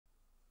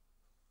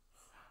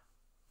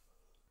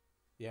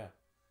Yeah.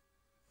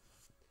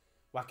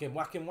 Whack him,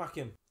 whack him, whack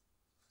him.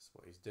 That's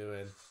what he's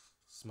doing.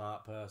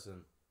 Smart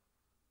person.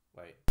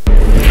 Wait.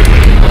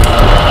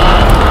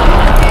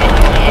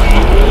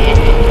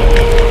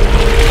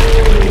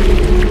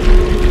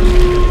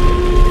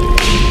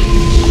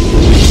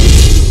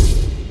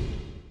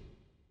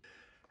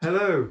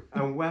 Hello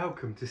and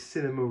welcome to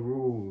Cinema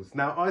Rules.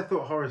 Now, I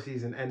thought horror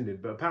season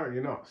ended, but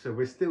apparently not. So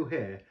we're still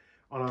here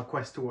on our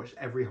quest to watch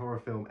every horror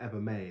film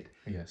ever made.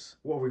 Yes.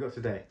 What have we got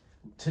today?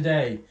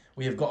 Today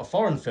we have got a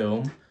foreign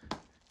film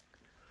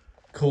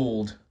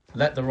called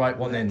Let the Right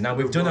One In. Now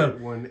we've done a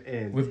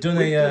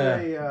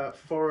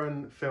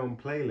foreign film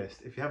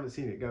playlist. If you haven't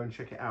seen it, go and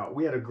check it out.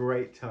 We had a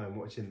great time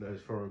watching those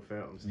foreign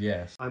films.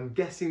 Yes. I'm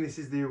guessing this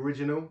is the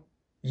original.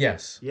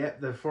 Yes. Yep,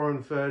 the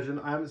foreign version.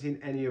 I haven't seen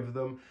any of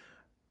them.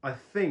 I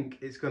think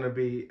it's going to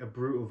be a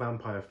brutal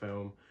vampire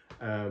film.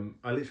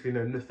 I literally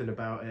know nothing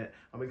about it.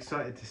 I'm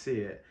excited to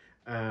see it.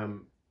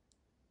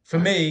 For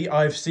me,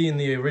 I've seen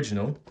the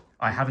original.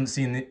 I haven't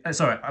seen the...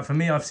 for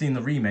me, I've seen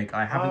the remake.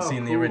 I haven't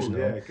seen the original.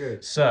 Yeah,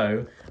 good.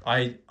 So,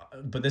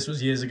 but this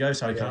was years ago,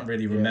 so I can't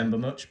really remember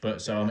much.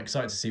 But so I'm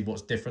excited to see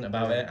what's different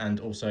about it, and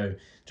also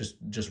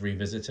just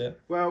revisit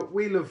it. Well,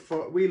 we love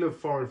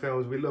foreign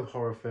films. We love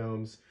horror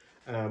films.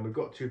 We've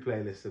got 2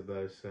 playlists of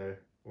those, so...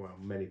 Well,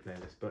 many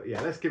playlists, but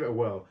yeah, let's give it a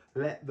whirl.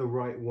 Let the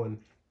right one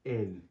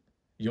in.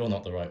 You're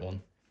not the right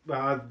one.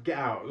 Well, get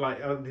out.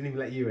 Like, I didn't even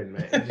let you in,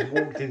 mate. I just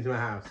walked into my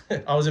house.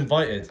 I was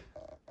invited.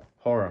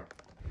 Horror.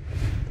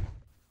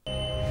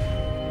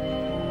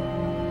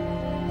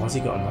 Why's he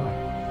got a knife?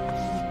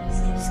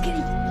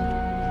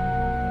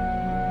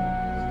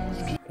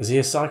 Is he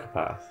a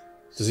psychopath?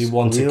 Does he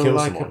want to kill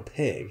someone? Like a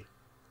pig.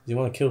 Does he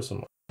want to kill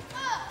someone?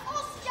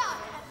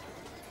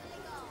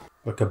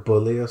 Like a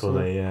bully or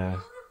something? Bully, yeah.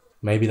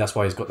 Maybe that's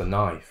why he's got the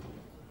knife.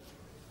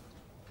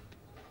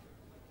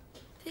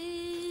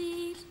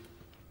 If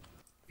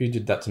you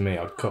did that to me,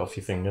 I'd cut off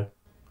your finger.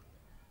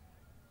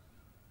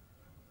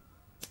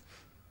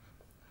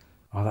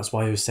 Oh, that's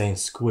why he was saying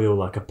squeal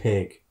like a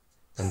pig.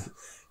 And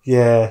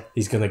yeah.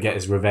 He's going to get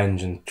his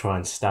revenge and try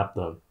and stab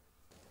them.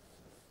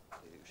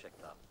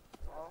 Ursäkta.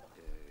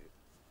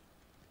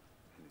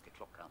 Hur mycket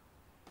klockan?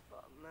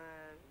 Fan,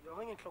 jag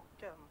har ingen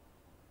klocka.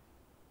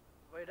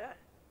 Vad är det?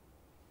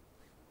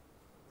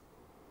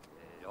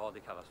 Ja, det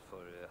kallas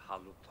för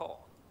halotan.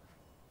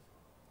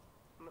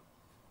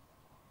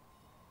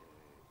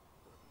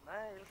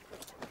 Nej,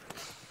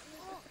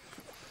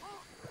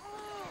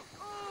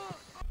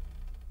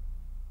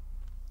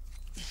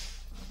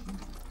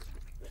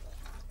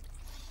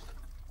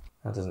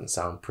 That doesn't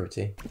sound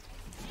pretty.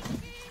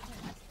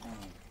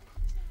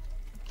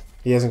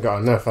 He hasn't got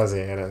enough, has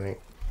he? I don't think.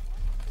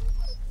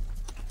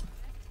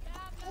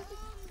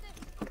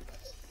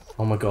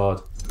 Oh my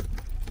god.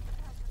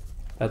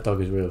 That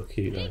dog is real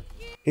cute though.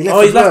 He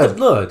left the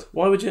blood.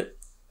 Why would you?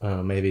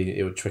 Oh, maybe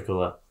it would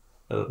trickle a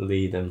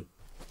lead and.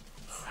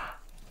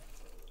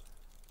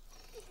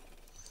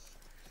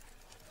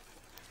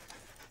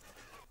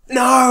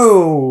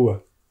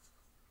 No!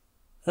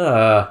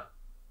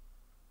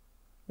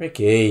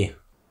 Ricky.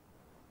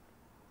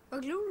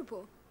 Vad glor du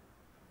på?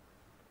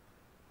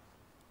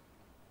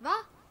 Va?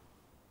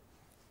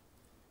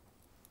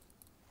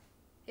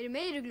 Är det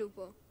mig du glor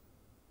på?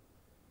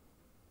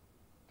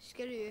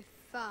 Ska du ju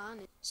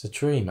fan... It's a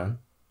tree, man.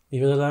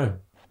 Leave it alone.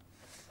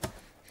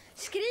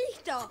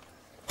 Skrik då!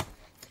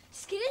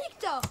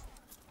 Skrik då!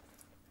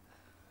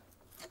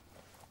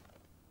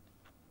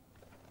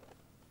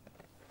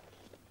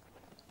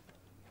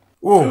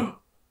 Oh!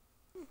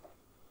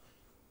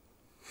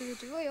 Vet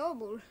du var jag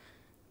bor?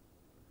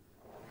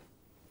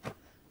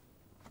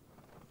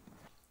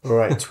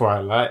 Alright,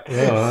 Twilight.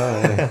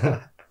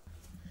 Yeah.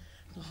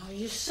 Jag har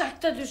ju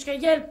sagt att du ska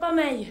hjälpa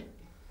mig.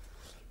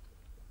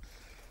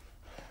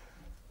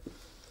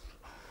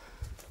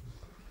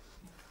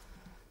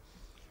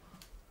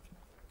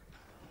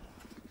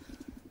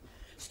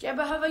 Ska jag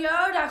behöva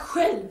göra det här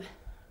själv?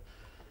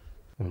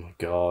 Oh my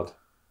god.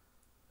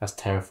 That's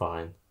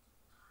terrifying.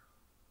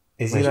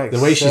 Is he like the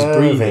way she's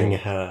serving breathing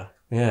her?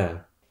 Yeah.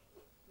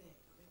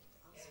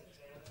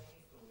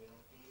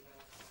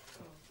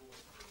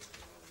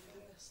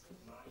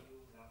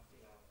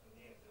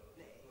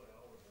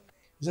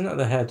 Isn't that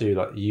the hairdo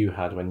like you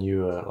had when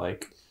you were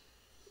like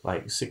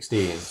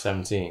 16,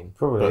 17?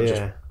 Probably, but yeah.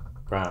 Just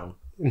brown.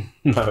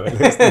 No, it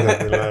looks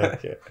nothing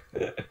like it.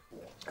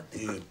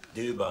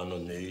 Det är ju bara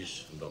någon nys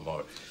som de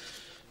har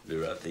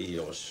lurat i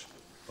oss.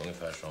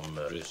 Ungefär som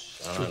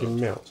ryssarna.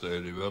 Milk. Så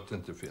du att det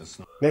inte finns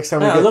något. Next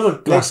time Yeah, I love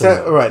a glass of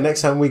milk. Alright,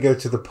 next time we go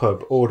to the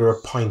pub, order a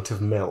pint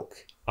of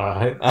milk.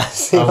 Alright.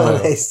 See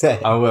what they say.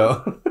 I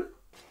will.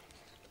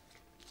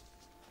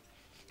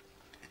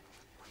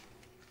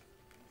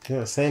 You're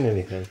not saying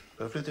anything.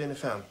 Jag flyttade in i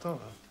 15.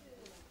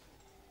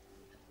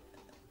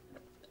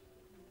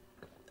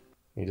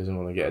 He doesn't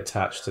want to get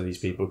attached to these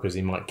people because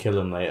he might kill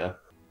them later.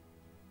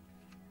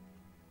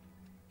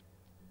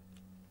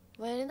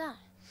 Vad är det där?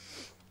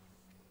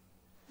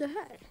 Det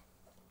här?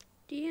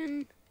 Det är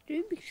en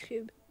Rubiks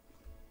kub.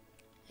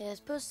 Är det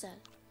ett pussel?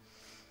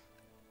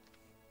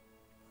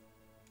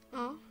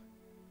 Ja.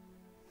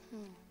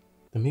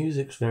 The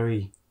music's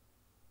very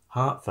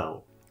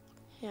heartfelt.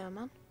 Gör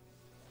man.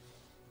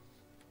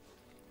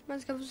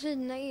 Man ska få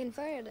sidorna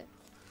enfärgade.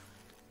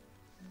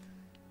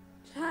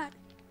 Så här.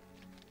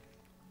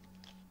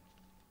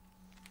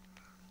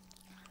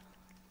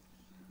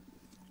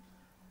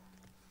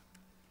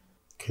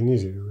 Can you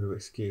do a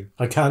Rubik's Cube?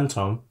 I can,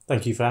 Tom.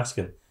 Thank you for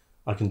asking.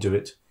 I can do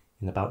it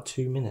in about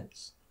 2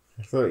 minutes.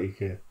 I thought you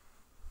could.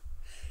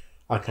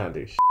 I can't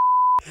do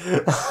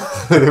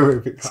the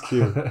Rubik's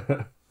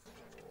Cube.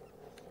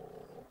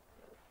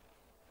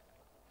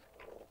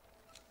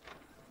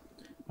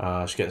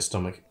 She's getting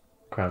stomach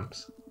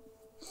cramps.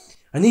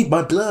 I need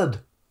my blood!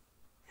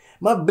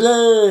 My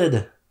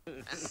blood!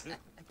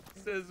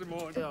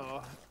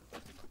 Ja.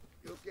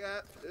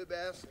 Jocke, du är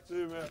bäst.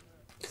 Du med.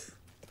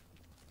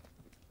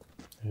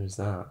 Who's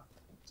that?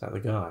 Is that the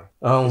guy?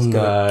 Oh He's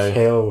gonna no.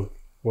 kill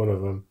one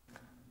of them.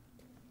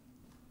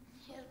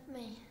 Hjälp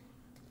mig.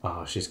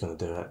 Oh, she's gonna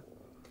do it.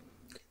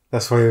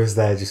 That's why he was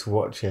there just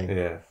watching.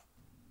 Yeah.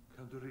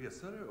 Kan du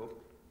resa dig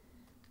upp?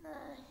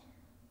 Nej.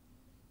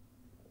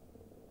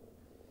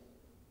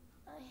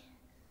 Nej.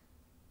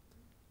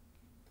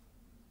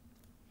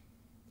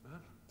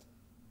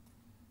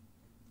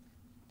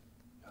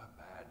 Jag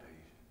bär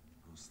dig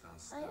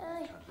någonstans Aj, där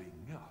aj. du kan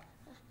ringa.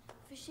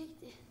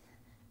 Försiktigt.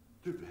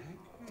 Du väger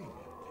ju ingenting.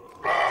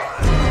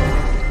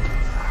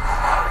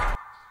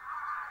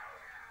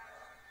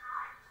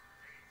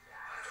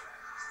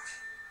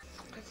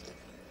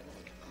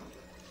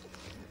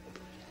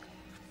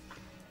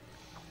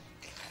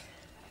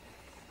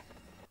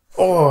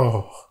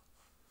 Oh!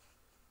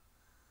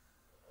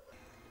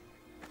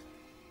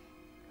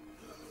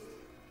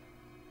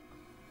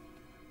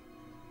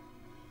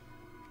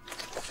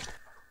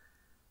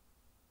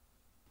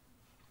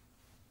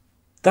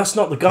 That's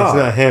not the It's guy.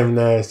 not him,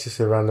 no, it's just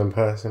a random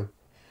person.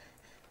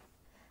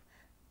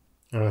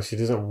 Oh, she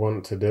doesn't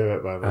want to do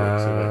it by the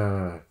looks of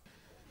it.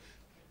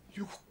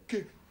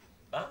 Jocke!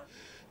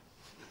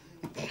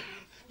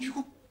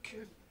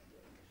 Jocke!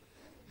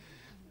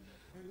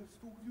 Jag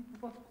stod ju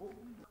på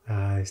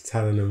balkongen. He's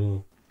telling them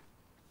all.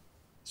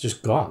 It's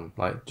just gone.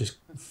 Like, just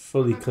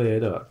fully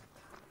cleared up.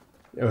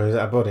 Oh, is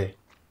that a body?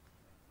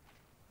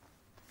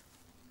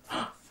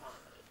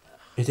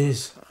 It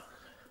is.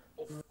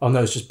 Oh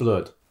no, it's just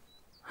blood.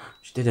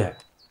 She did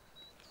it.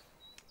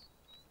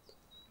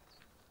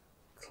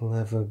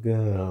 Clever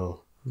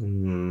girl.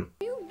 Hmm.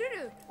 Vad gjorde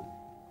du?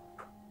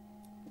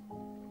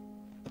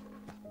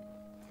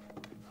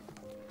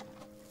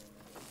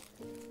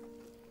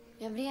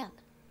 Jag vred.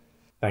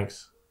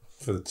 Thanks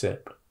for the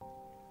tip.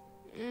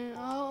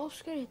 Ja,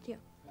 Oskar heter jag.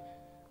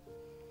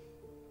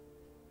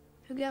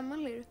 Hur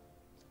gammal är du?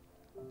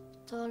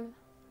 12.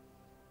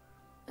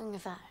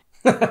 Ungefär.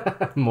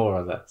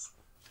 More or less.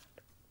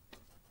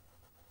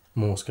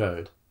 Morse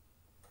code.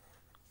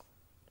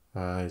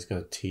 He's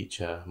going to teach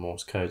her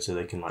Morse code so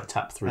they can like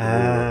tap through the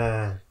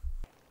wall. Ah.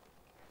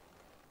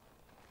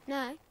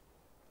 Nej.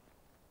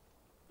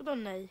 Vadå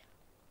nej?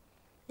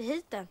 Det är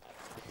hit den.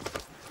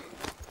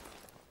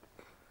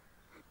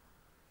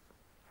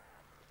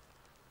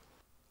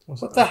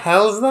 What the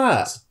hell's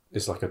that?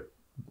 It's like a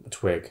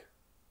twig.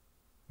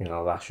 You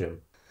know, lash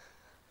him.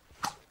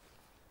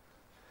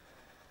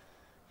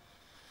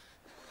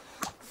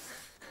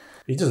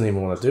 He doesn't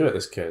even want to do it,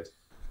 this kid.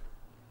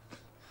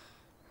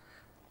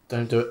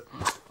 Don't do it.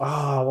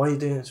 Ah, why are you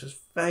doing it to his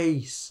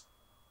face?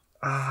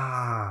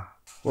 Ah.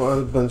 What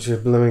a bunch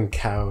of blooming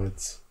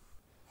cowards.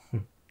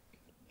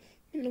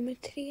 De är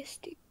 3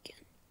 stycken.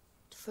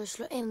 Du får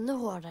slå ännu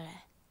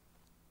hårdare.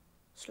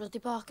 Slå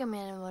tillbaka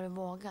mer än vad du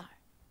vågar.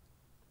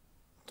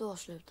 Då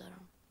slutar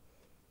de.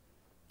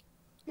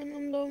 Men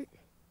om de...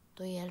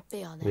 Då hjälper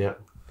jag dig. Yeah.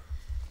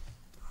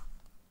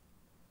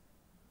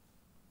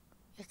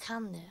 Jag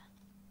kan det.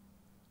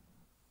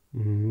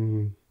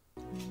 Mm.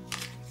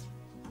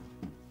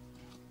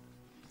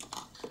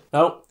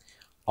 Oh,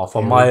 off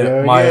on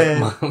Here we go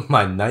again.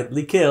 my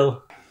nightly kill.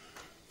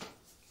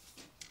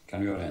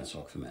 Kan du göra en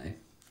sak för mig?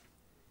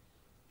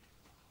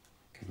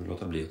 Kan du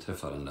låta bli att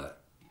träffa den där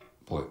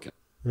pojken?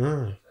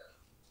 Mm.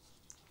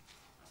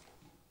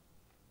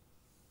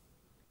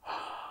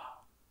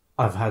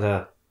 I've had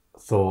a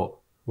thought.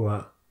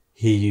 What?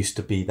 He used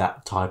to be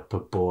that type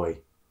of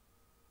boy.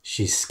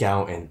 She's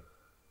scouting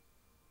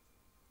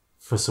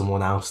for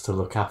someone else to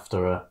look after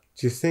her.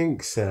 Do you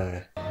think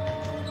so?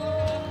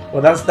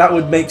 Well, that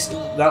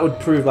would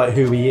prove like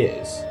who he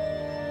is.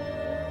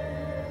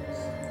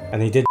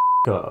 And he did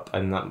up,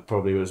 and that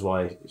probably was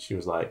why she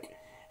was like,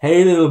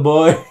 "Hey, little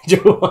boy, do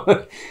you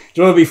want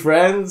to be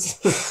friends?"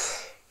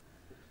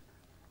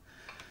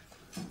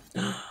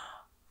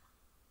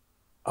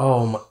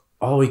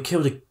 Oh, he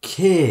killed a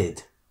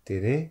kid.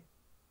 Did he?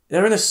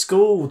 They're in a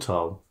school,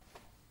 Tom.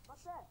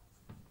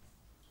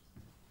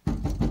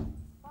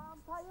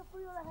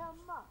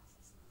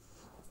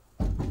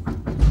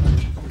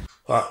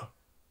 What?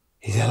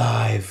 He's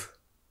alive.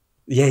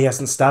 Yeah, he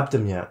hasn't stabbed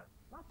him yet.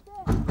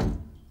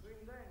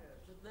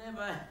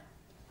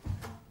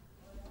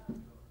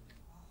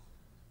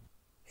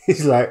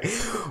 He's like,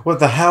 what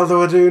the hell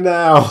do I do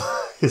now?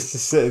 He's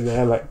just sitting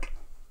there like...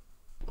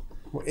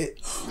 What is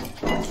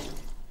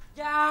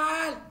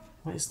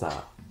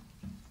that?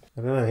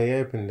 I don't know, he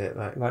opened it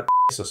like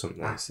or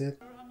something. acid.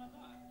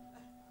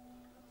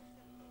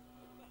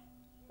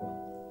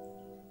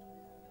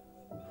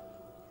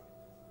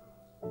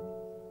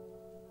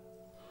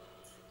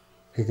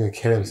 He's gonna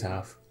kill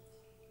himself.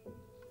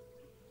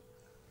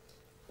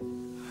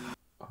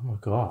 Oh my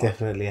god.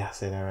 Definitely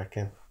acid, I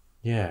reckon.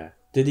 Yeah.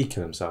 Did he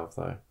kill himself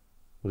though?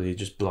 Or did he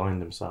just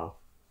blind himself?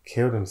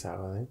 Killed himself,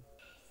 I think.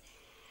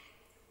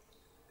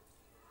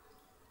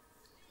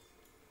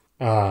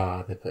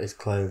 Ah, they put his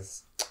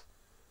clothes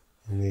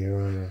in the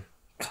urinal.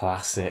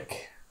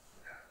 Classic.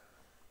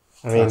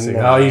 I mean, Classic.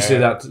 no, I used to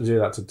do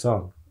that to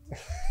Tom.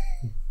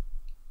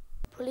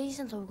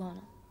 Polisen tog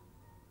honom.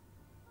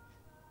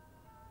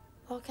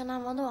 Var kan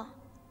han vara då?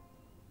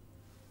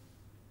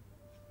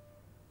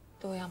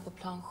 Då är han på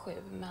plan 7,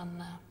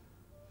 men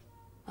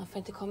man får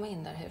inte komma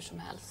in där hur som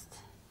helst.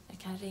 Jag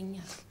kan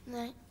ringa.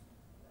 Nej,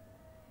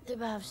 det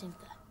behövs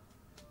inte.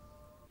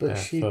 But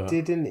she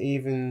didn't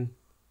even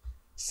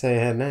say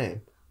her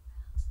name.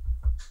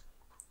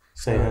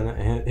 Say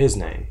his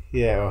name?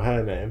 Yeah, or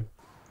her name.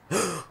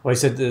 Well, he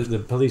said the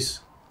police...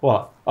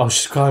 What? Oh,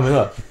 she's climbing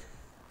up.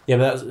 Yeah,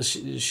 but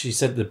she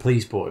said the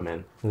police brought him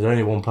in. There's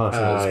only one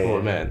person that's brought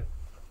him in.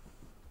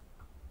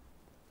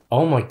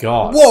 Oh my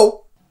god. Whoa!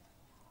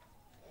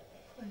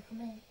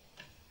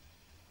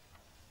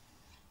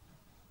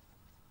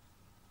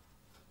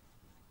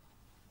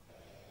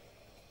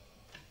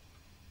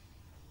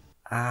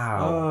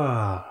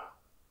 Ow.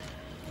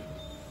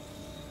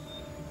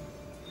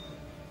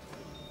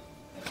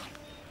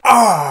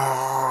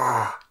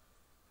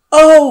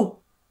 Oh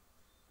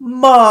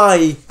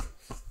my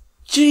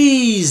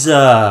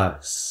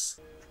Jesus.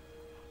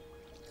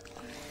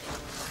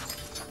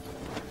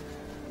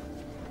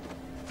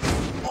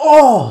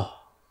 Oh!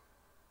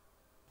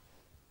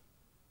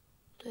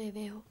 Då är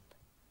vi ihop.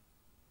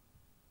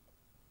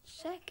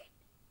 Säkert.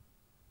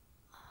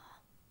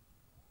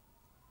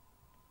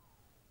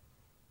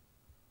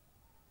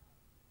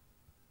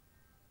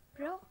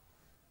 Bra.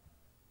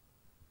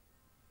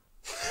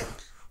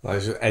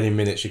 Like any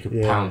minute she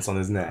could pounce on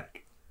his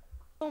neck.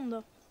 Om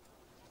då.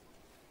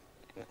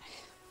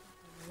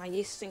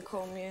 Magistern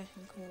kommer ju.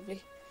 Han kommer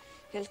bli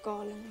helt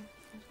galen.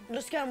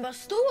 Då ska han bara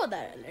stå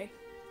där eller?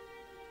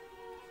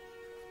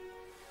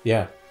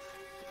 Yeah.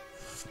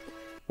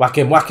 Whack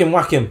him, whack him,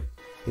 whack him.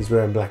 He's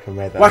wearing black and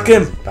red. Whack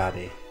him!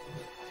 Baddie.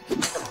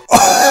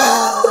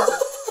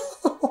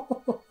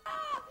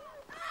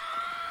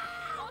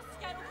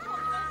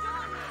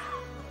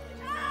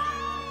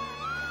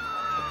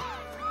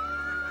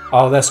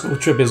 Oh, their school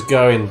trip is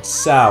going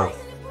south.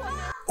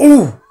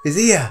 Oh, his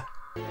ear.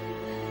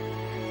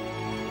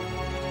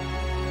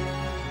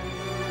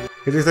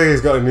 He looks like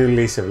he's got a new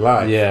lease of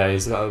life. Yeah,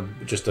 he's got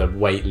just a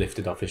weight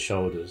lifted off his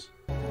shoulders.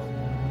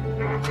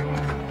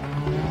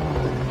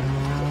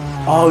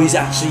 Oh, he's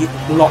actually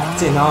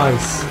locked in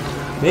ice.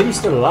 Maybe he's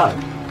still alive.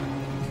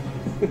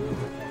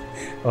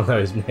 Oh no,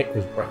 his neck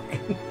was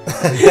broken.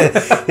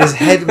 His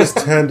head was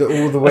turned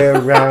all the way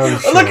around.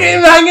 Oh, look at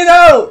him hanging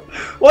out!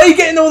 Why are you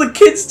getting all the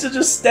kids to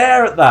just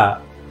stare at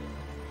that?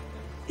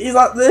 He's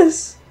like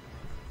this.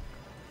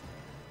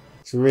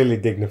 It's a really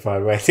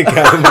dignified way to go,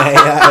 mate,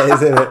 that,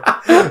 isn't it?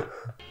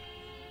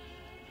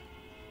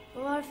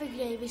 Vad var det för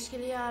grej vi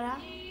skulle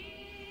göra?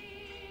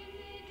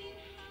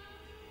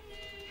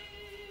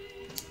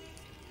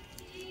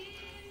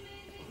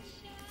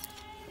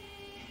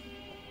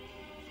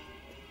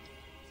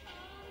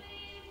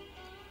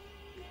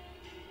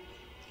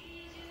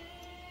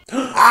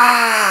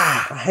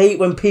 Ah! I hate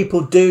when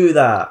people do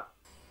that.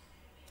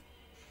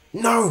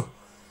 No!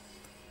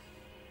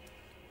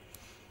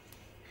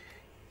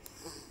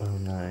 Oh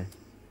no.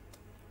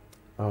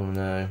 Oh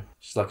no.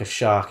 She's like a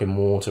shark in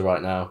water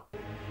right now.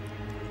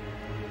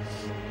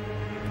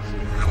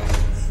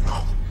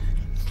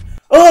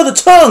 Oh, the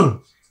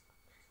tongue!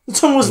 The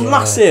tongue was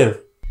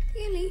massive!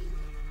 Eli.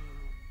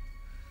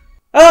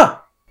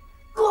 Ah!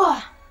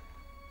 Gå!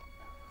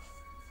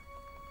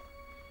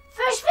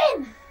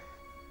 Försvinn!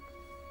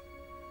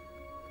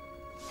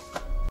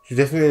 She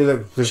definitely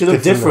looked. She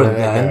looked different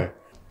then.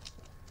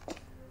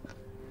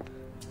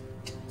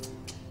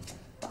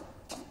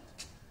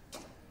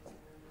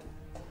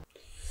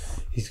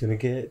 He's gonna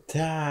get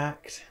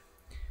attacked.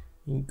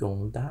 You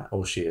gonna die?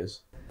 Oh, she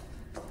is.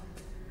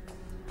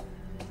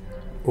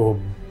 Or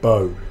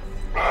both.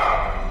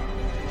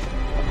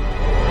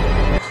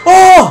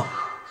 Oh!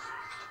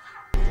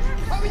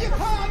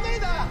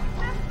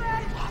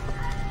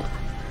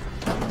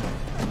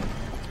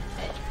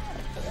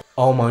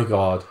 Oh my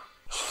god.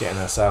 She's getting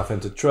herself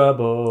into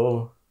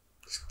trouble.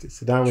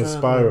 It's a downward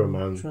spiral,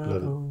 man.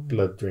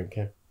 Blood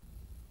drinking.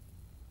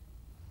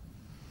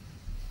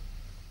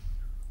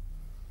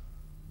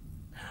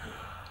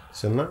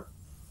 Seen that?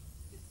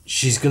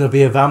 She's gonna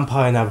be a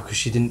vampire now because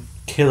she didn't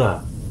kill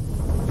her.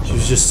 She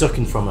was just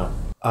sucking from her.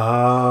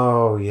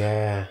 Oh,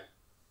 yeah.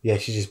 Yeah,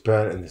 she just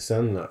burnt in the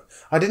sun. Look.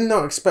 I did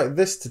not expect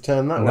this to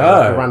turn that way. No.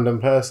 Like a random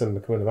person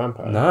becoming a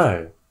vampire.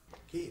 No.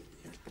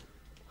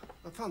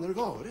 Vad fan har det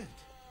varit?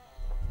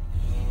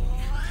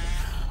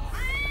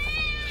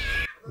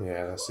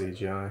 Yeah, that's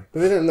CGI. But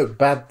they didn't look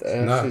bad.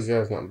 No.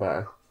 CGI's not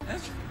bad.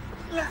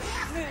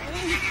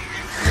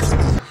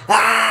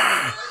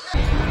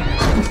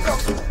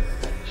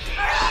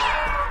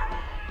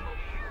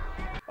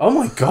 Oh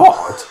my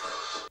god!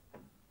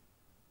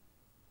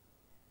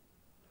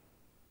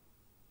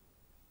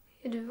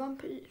 Är du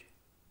vampyr?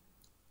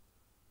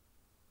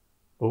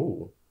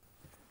 Oh.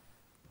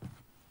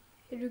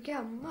 Är du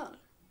gammal?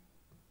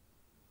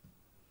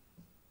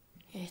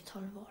 Jag är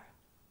 12 år.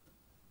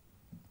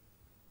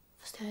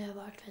 Fast det har jag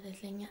varit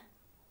väldigt länge.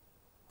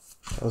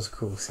 That was a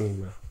cool scene,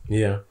 man.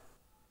 Yeah.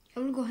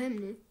 Jag vill gå hem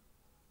nu.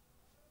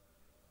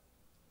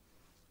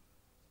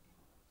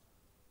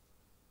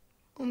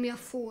 Om jag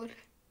får.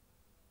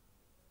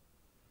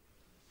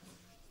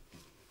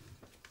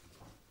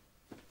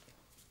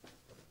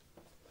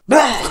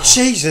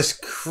 Jesus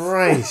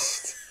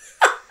Christ!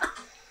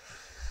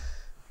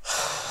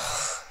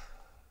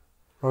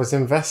 I was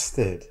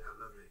invested.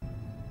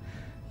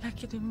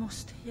 Lucky, du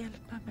måste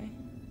hjälpa mig.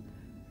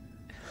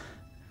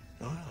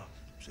 Ja,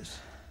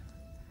 precis.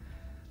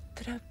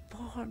 Det där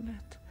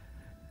barnet.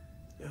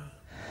 Ja.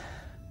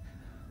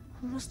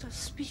 Hon måste ha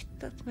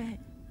smittat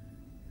mig.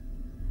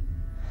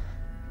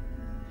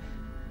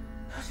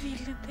 Jag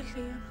vill inte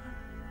leva.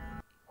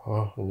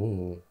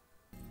 Oh.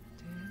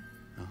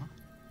 Jaha.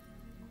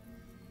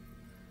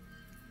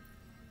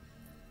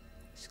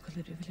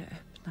 Skulle du vilja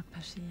öppna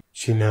persien?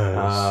 She knows.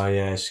 Oh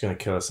yeah, she's gonna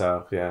kill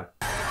herself, yeah.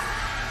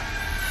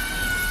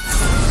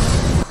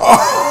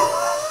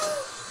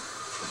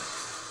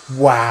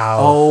 Wow.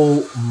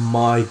 Oh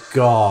my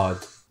god.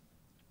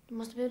 Du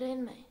måste bjuda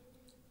in mig.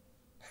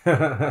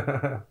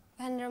 Vad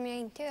händer om jag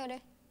inte gör det?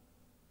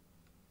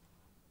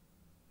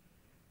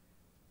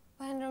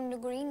 Vad händer om du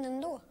går in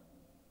ändå?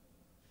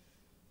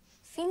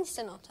 Finns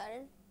det något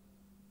här?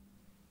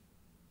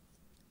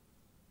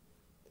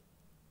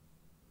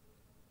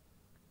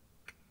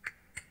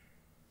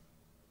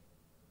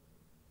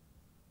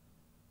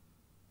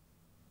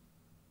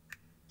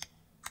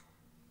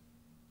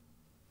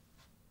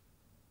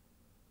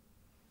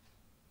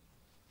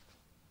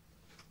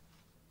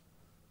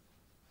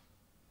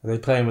 Are they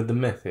playing with the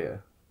myth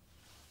here?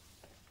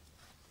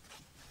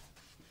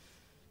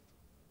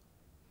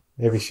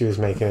 Maybe she was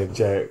making a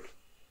joke.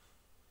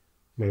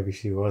 Maybe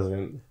she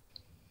wasn't.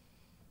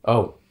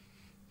 Oh.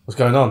 What's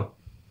going on?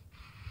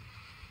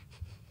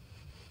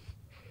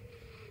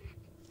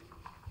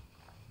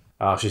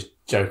 Oh, she's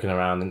joking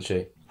around, isn't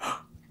she?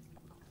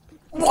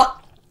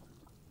 What?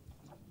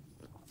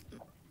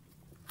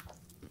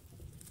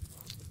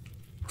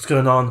 What's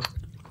going on?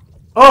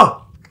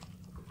 Oh!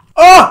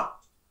 Oh!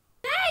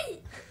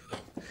 Nej!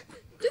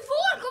 Du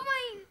får komma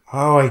in!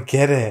 Oh, I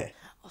get it.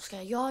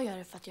 Oskar, jag gör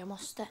det för att jag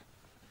måste.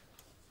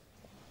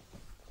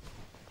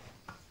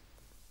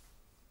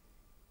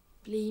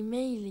 Bli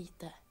mig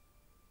lite.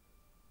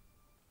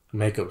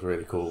 Makeup's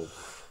really cool.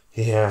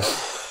 Yeah.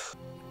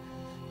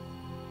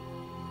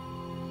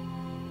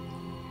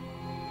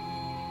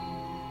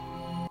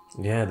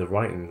 Yeah, the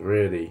writing's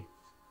really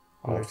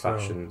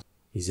old-fashioned. Well.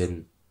 He's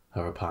in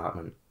her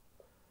apartment.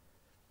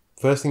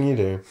 First thing you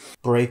do,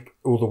 break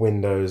all the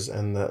windows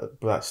and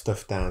that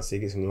stuff down so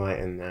you get some light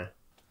in there.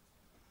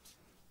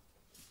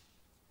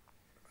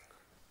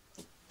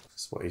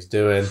 That's what he's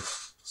doing.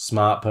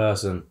 Smart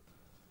person.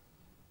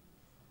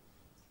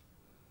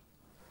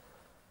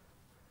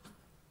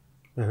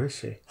 Where is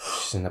she?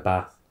 She's in the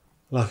bath.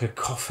 Like a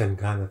coffin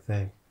kind of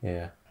thing.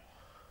 Yeah.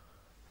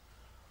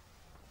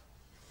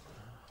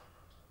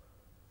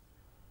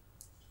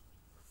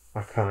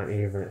 I can't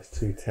even, it's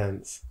too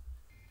tense.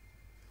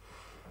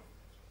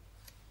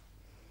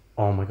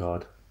 Oh my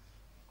god.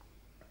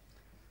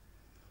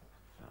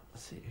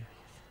 Let's see.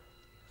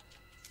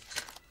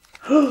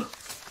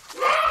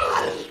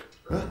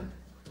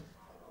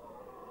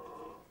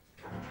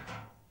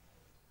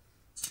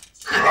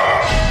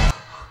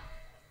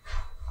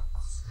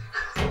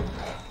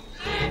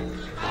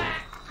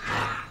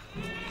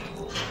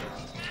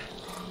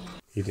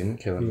 He didn't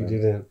kill him. You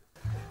then. didn't.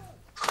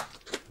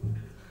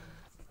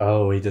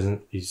 Oh, he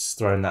doesn't. He's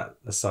throwing that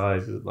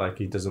aside like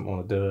he doesn't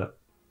want to do it.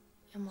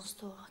 Jag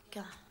måste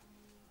åka.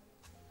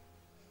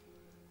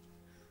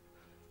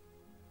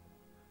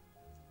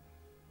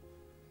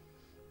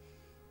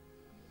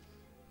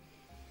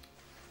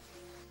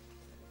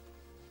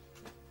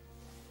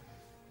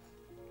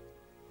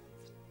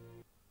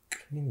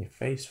 Clean your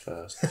face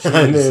first.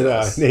 I knew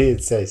that. I Jesus. knew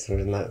you'd say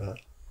something like that.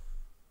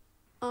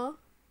 Ja.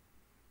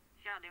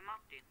 Tja, det är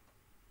Martin.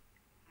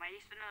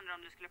 Magistern undrar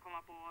om du skulle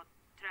komma på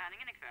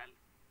träningen ikväll.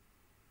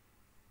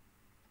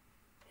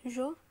 Hur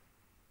så?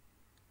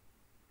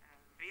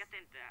 Vet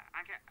inte.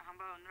 Han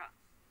bara undrar.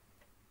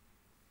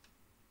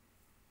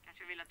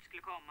 Kanske vill att du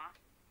skulle komma.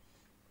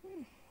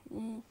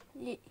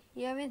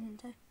 Jag vet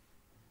inte.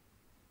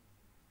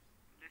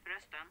 Du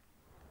förresten.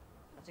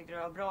 Jag tyckte det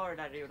var bra det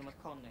där du gjorde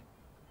mot Conny.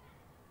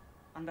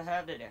 Han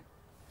behövde det.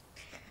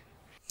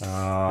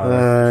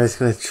 He's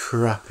gonna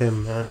trap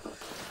him, man.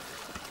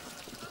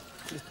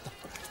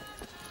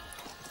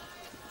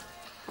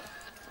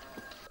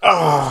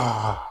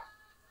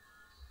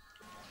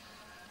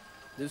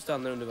 Du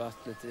stannar under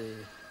vattnet i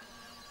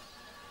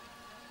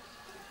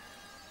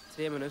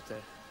 3 minuter.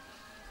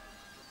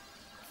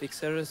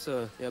 Fixar du det så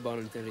gör jag bara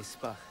en liten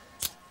rispa.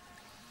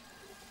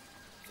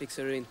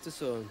 Fixar du det inte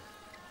så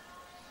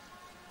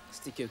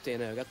sticker ut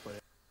ena ögat på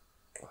det.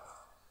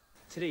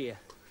 3,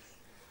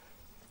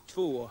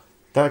 2.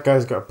 That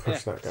guy's got to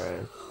push that guy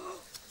in.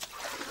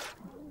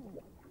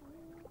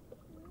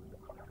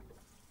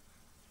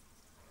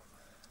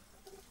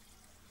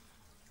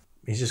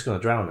 He's just going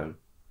to drown him.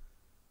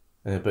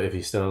 But if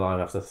he's still alive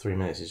after 3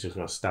 minutes, he's just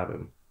going to stab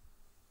him.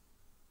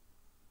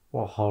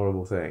 What a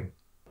horrible thing.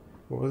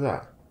 What was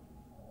that?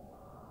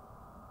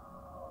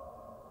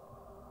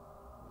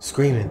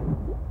 Screaming.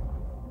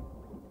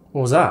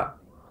 What was that?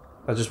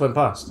 I just went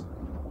past.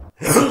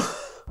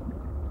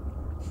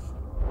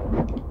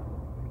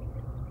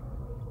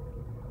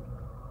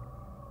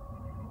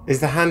 Is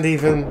the hand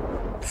even...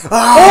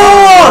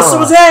 Oh!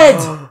 Someone's head!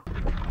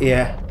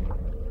 Yeah.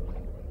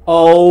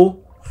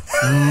 Oh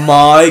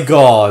my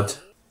god.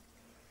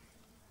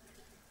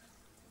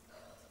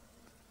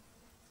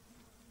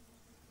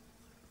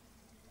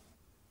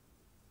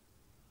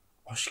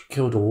 Oh, she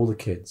killed all the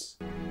kids.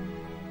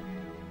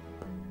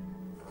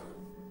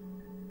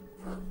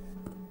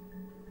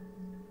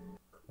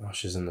 Oh,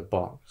 she's in the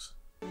box.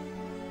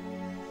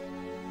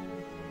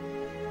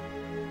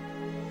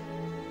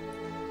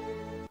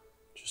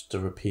 Just to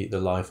repeat the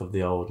life of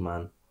the old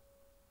man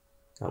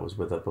that was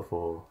with her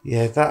before.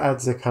 Yeah, that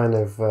adds a kind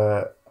of...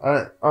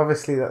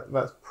 obviously,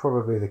 that's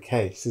probably the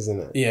case, isn't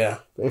it? Yeah.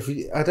 But if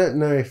you, I don't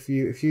know if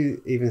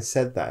you even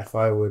said that, if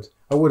I would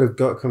have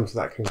come to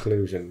that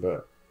conclusion,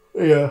 but...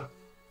 Yeah.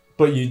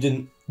 But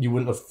you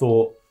wouldn't have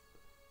thought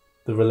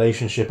the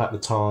relationship at the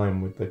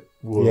time with the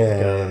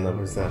girl and the...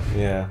 was that?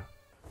 Yeah.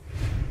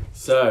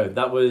 So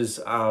that was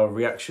our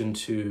reaction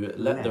to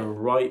Let the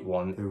Right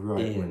One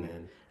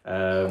In.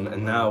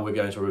 And now we're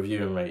going to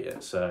review and rate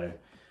it. So,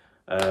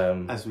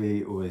 as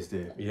we always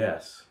do.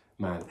 Yes,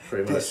 man.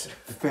 Pretty this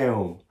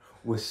film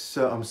was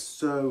so. I'm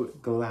so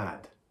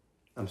glad.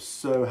 I'm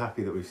so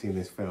happy that we've seen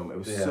this film. It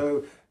was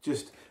so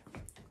just.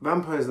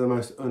 Vampires are the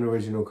most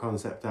unoriginal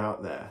concept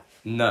out there.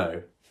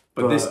 No.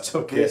 But this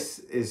took this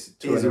it is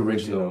to an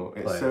original.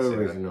 It's so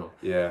original.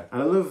 Yeah.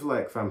 And I love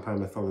like vampire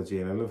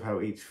mythology, and I love how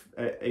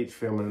each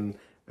film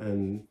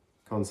and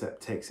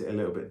concept takes it a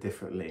little bit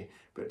differently.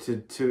 But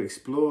to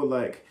explore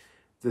like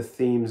the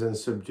themes and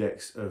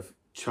subjects of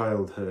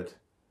childhood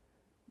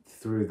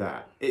through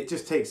that, it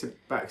just takes a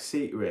back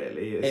seat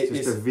really. It's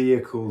just a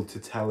vehicle to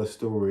tell a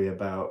story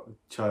about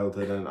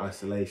childhood and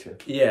isolation.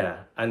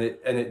 Yeah, and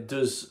it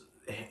does.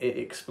 It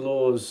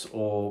explores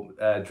or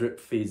drip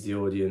feeds the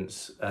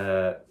audience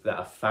that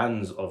are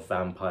fans of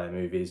vampire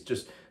movies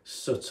just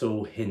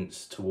subtle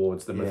hints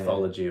towards the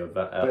mythology of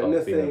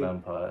being a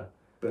vampire.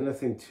 But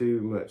nothing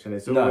too much, and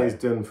it's always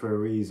done for a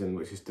reason,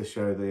 which is to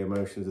show the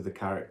emotions of the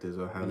characters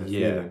or how they're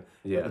feeling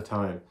at the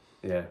time.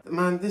 Yeah,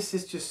 man, this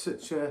is just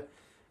such a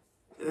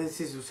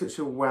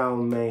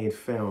well-made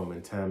film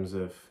in terms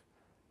of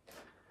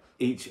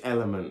each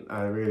element.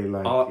 I really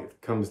like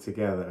it comes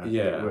together. I think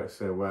it works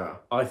so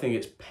well. I think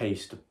it's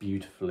paced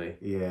beautifully.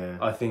 Yeah,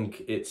 I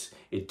think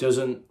it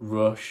doesn't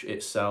rush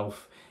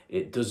itself.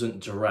 It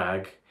doesn't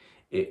drag.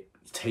 It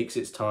takes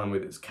its time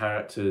with its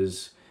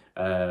characters,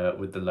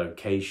 with the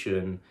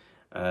location,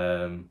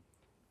 and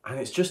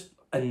it's just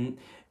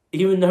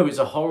even though it's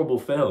a horrible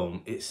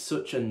film, it's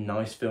such a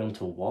nice film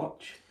to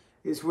watch.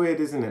 It's weird,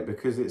 isn't it?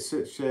 Because it's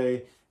such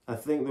a, I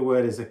think the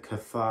word is a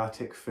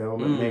cathartic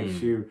film. It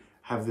makes you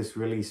have this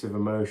release of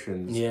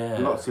emotions. Yeah.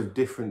 Lots of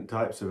different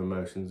types of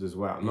emotions as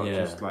well. Not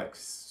just like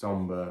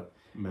somber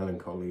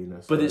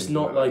melancholiness. But it's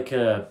not like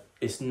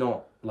it's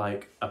not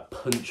like a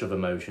punch of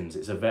emotions.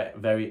 It's a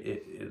very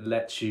it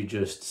lets you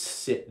just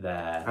sit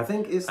there. I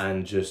think it's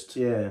and just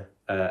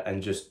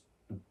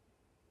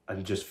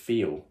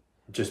feel,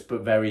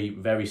 but very,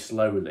 very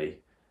slowly.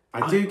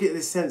 I do get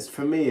this sense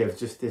for me of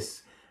just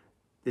this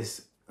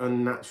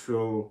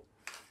unnatural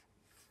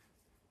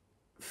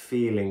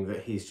feeling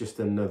that he's just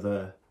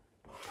another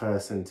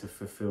person to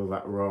fulfill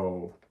that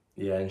role.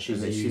 Yeah, and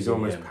she's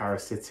almost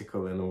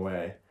parasitical in a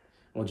way.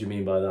 What do you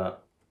mean by that?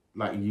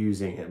 Like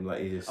using him,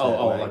 like you just said.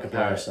 Like a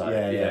parasite.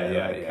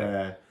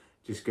 Yeah.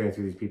 Just going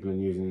through these people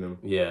and using them.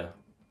 Yeah.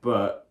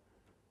 But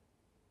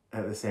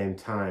at the same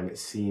time, it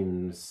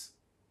seems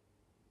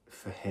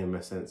for him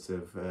a sense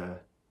of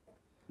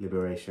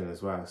liberation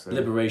as well. So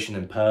liberation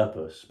and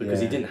purpose,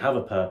 because he didn't have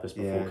a purpose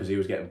before, because he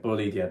was getting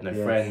bullied, he had no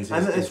friends.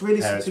 And it's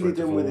really subtly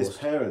done with his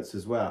parents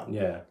as well.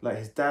 Yeah. Like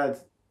his dad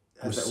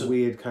has that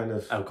weird kind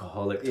of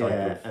alcoholic type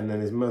of... and then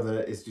his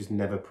mother is just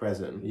never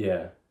present.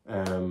 Yeah.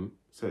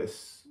 So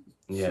it's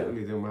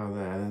certainly done well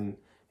there, and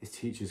his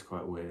teacher's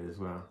quite weird as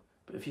well.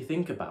 But if you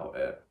think about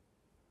it,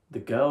 the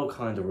girl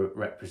kind of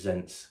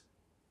represents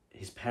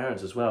his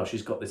parents as well.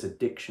 She's got this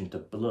addiction to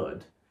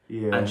blood.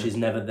 Yeah. And she's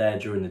never there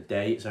during the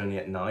day. It's only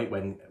at night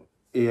when...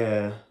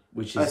 Yeah.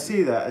 which is I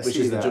see that. which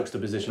is the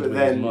juxtaposition with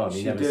his mum.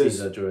 He never sees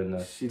her during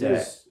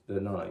the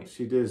night.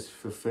 She does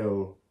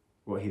fulfill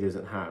what he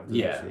doesn't have.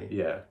 Doesn't she?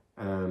 Yeah.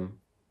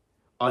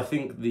 I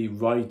think the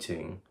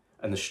writing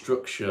and the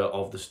structure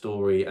of the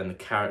story and the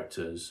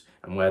characters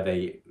and where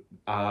they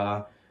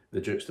are,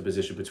 the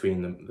juxtaposition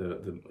between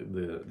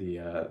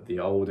the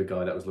older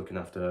guy that was looking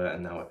after her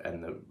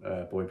and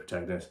the boy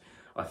protagonist,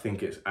 I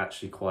think it's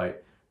actually quite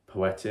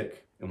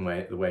poetic in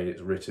the way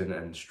it's written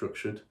and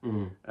structured,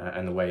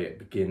 and the way it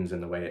begins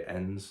and the way it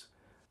ends.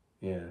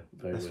 Yeah,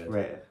 very weird.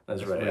 Rare.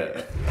 That's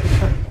right.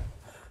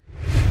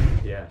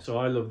 Yeah. So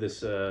I love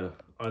this.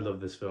 I love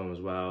this film as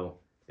well.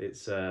 It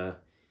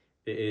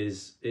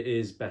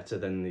is better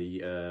than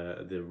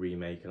the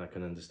remake, and I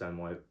can understand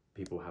why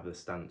people have the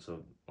stance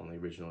on the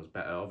original is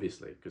better,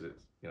 obviously, because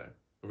it's,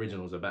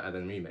 originals are better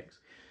than remakes.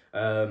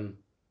 And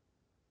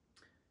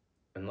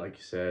like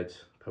you said,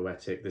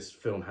 poetic. This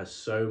film has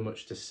so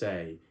much to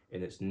say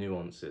in its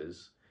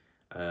nuances,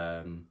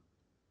 that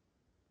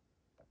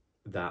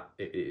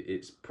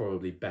it's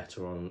probably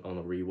better on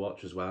a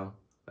rewatch as well.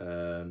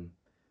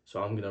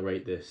 So I'm gonna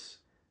rate this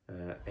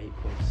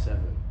 8.7.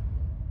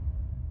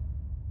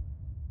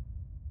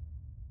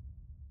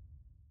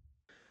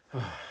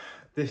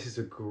 This is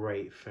a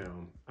great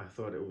film. I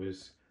thought it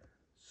was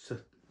so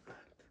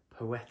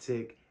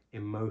poetic,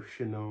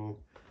 emotional.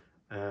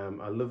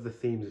 I love the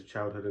themes of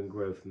childhood and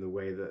growth and the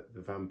way that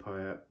the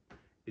vampire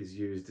is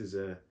used as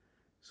a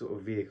sort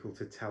of vehicle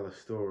to tell a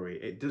story.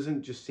 It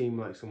doesn't just seem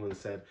like someone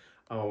said,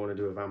 oh, I want to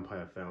do a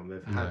vampire film.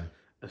 They've had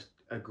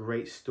a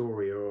great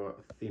story or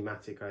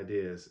thematic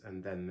ideas,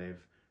 and then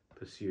they've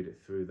pursued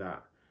it through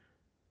that.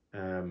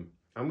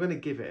 I'm going to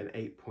give it an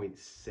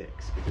 8.6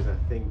 because I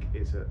think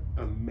it's an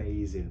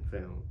amazing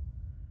film.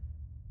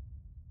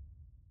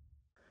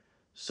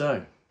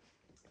 So,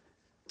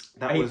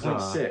 that was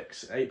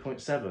 8.6,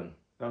 8.7.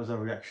 That was our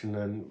reaction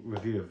and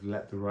review of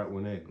Let the Right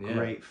One In. Yeah.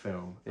 Great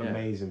film, Yeah.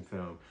 amazing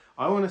film.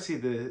 I want to see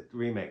the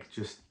remake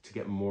just to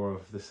get more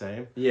of the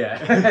same.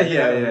 Yeah,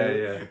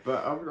 yeah.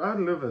 But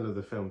I'd love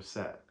another film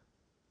set.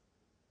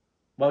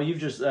 Well, you've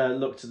just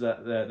looked at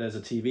that. There's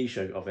a TV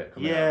show of it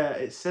coming out. Yeah,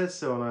 it says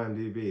so on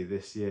IMDb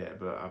this year,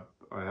 but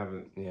I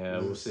haven't. Yeah,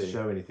 we'll see.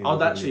 Show anything. I'd within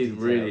the actually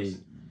details. really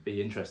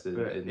be interested.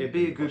 But in it'd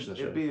be watching the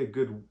show. It'd be a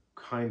good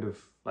kind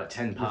of like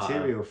 10-part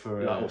material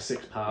for or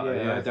 6-part. I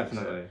Yeah, think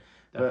definitely.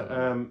 So.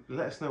 But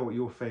let us know what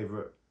your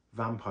favourite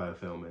vampire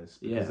film is,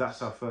 because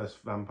that's our first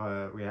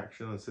vampire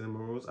reaction on Cinema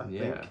Rules. I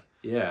think.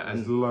 Yeah,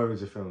 There's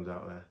loads of films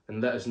out there.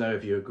 And let us know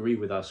if you agree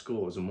with our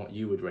scores and what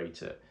you would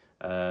rate it.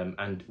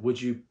 And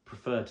would you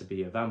prefer to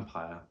be a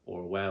vampire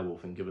or a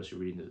werewolf? And give us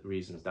your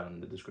reasons down in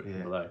the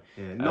description below.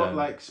 Yeah, not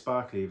like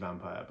sparkly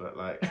vampire, but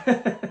like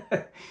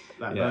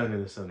Burn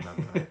in the Sun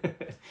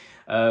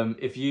vampire.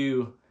 If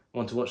you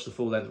want to watch the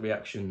full-length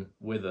reaction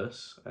with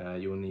us,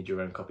 you will need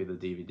your own copy of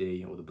the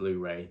DVD or the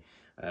Blu-ray.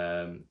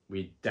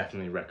 We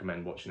definitely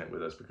recommend watching it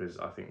with us because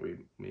I think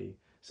we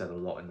said a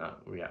lot in that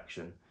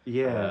reaction.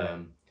 Yeah,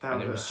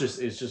 and it's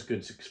just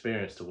good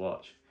experience to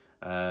watch.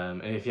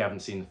 And if you haven't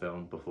seen the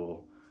film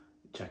before,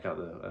 check out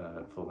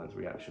the full-length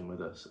reaction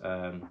with us.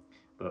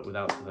 But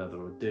without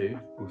further ado,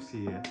 we'll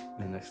see you in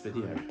the next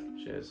video.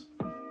 Cheers.